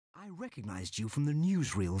I recognized you from the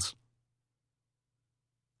newsreels.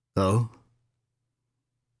 Oh?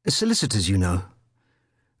 Solicitors, you know.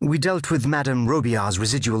 We dealt with Madame Robiart's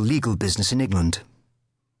residual legal business in England.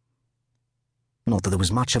 Not that there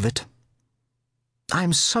was much of it. I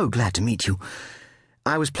am so glad to meet you.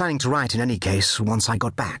 I was planning to write in any case once I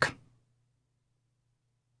got back.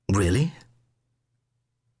 Really?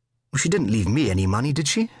 Well, she didn't leave me any money, did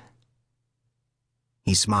she?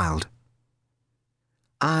 He smiled.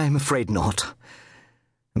 I'm afraid not.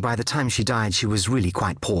 By the time she died, she was really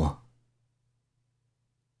quite poor.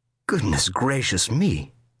 Goodness gracious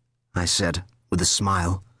me, I said, with a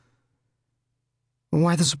smile.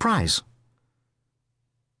 Why the surprise?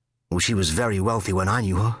 Well, she was very wealthy when I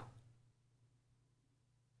knew her.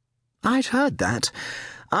 I'd heard that.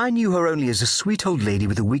 I knew her only as a sweet old lady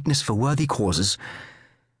with a weakness for worthy causes,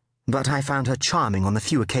 but I found her charming on the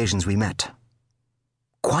few occasions we met.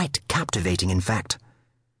 Quite captivating, in fact.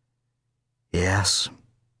 Yes,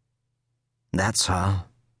 that's her,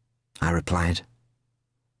 I replied.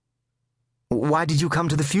 Why did you come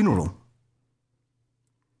to the funeral?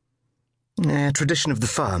 A tradition of the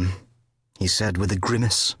firm, he said with a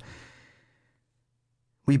grimace.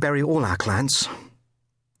 We bury all our clients.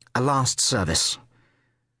 A last service.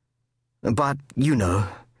 But, you know,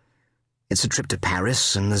 it's a trip to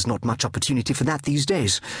Paris, and there's not much opportunity for that these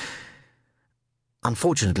days.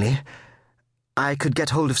 Unfortunately, I could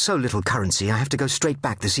get hold of so little currency, I have to go straight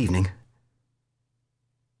back this evening.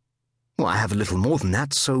 Well, I have a little more than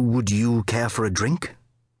that, so would you care for a drink?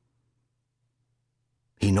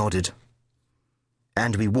 He nodded,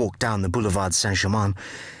 and we walked down the Boulevard Saint-Germain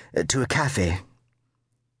to a cafe,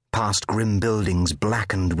 past grim buildings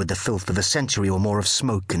blackened with the filth of a century or more of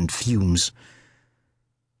smoke and fumes.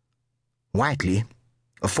 Whiteley,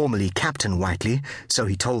 formerly Captain Whiteley, so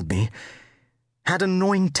he told me, had an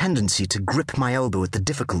annoying tendency to grip my elbow at the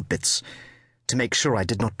difficult bits, to make sure I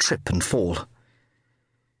did not trip and fall.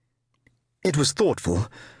 It was thoughtful,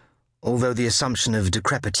 although the assumption of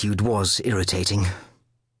decrepitude was irritating.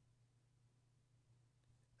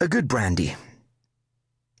 A good brandy.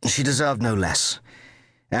 She deserved no less,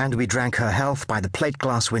 and we drank her health by the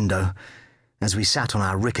plate-glass window as we sat on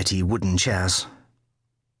our rickety wooden chairs.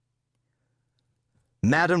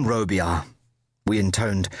 Madame Robiart, we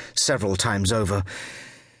intoned several times over,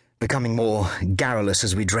 becoming more garrulous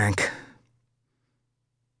as we drank.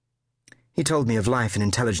 He told me of life in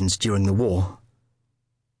intelligence during the war.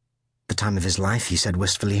 The time of his life, he said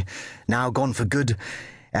wistfully, now gone for good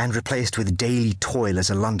and replaced with daily toil as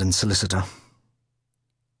a London solicitor.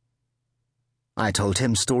 I told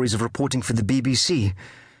him stories of reporting for the BBC,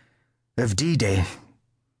 of D-Day,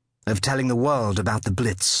 of telling the world about the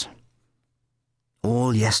Blitz.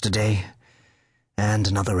 All yesterday and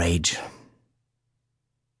another age.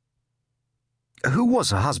 Who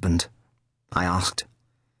was her husband? I asked.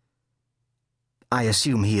 I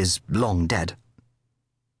assume he is long dead.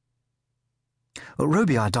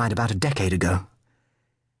 Robiart died about a decade ago.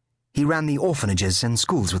 He ran the orphanages and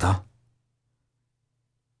schools with her.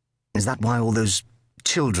 Is that why all those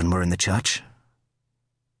children were in the church?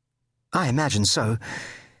 I imagine so.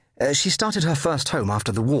 She started her first home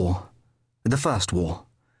after the war. The First War.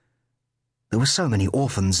 There were so many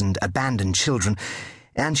orphans and abandoned children,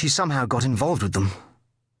 and she somehow got involved with them.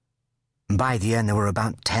 By the end, there were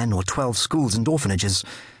about 10 or 12 schools and orphanages,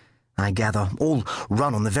 I gather, all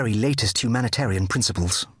run on the very latest humanitarian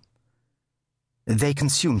principles. They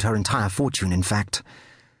consumed her entire fortune, in fact,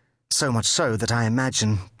 so much so that I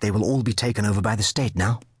imagine they will all be taken over by the state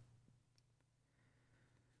now.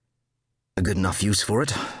 A good enough use for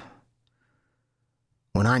it.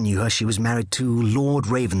 When I knew her, she was married to Lord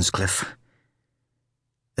Ravenscliffe.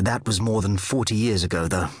 That was more than 40 years ago,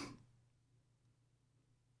 though.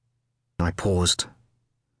 I paused.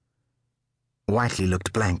 Whiteley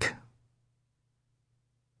looked blank.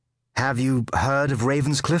 Have you heard of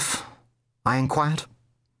Ravenscliffe? I inquired.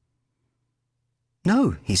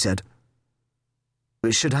 No, he said.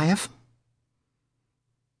 Should I have?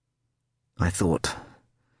 I thought,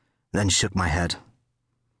 then shook my head.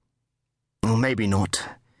 Well, maybe not.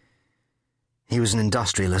 He was an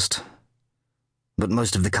industrialist, but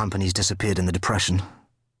most of the companies disappeared in the Depression.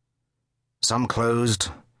 Some closed,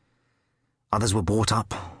 others were bought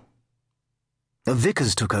up.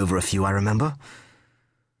 Vickers took over a few, I remember.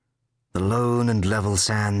 The lone and level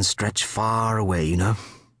sands stretch far away, you know.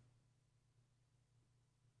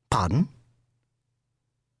 Pardon?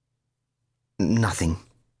 Nothing.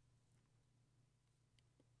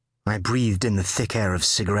 I breathed in the thick air of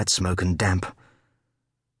cigarette smoke and damp,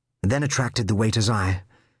 then attracted the waiter's eye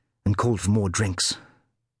and called for more drinks.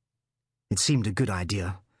 It seemed a good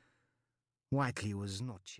idea. Whiteley was not cheap.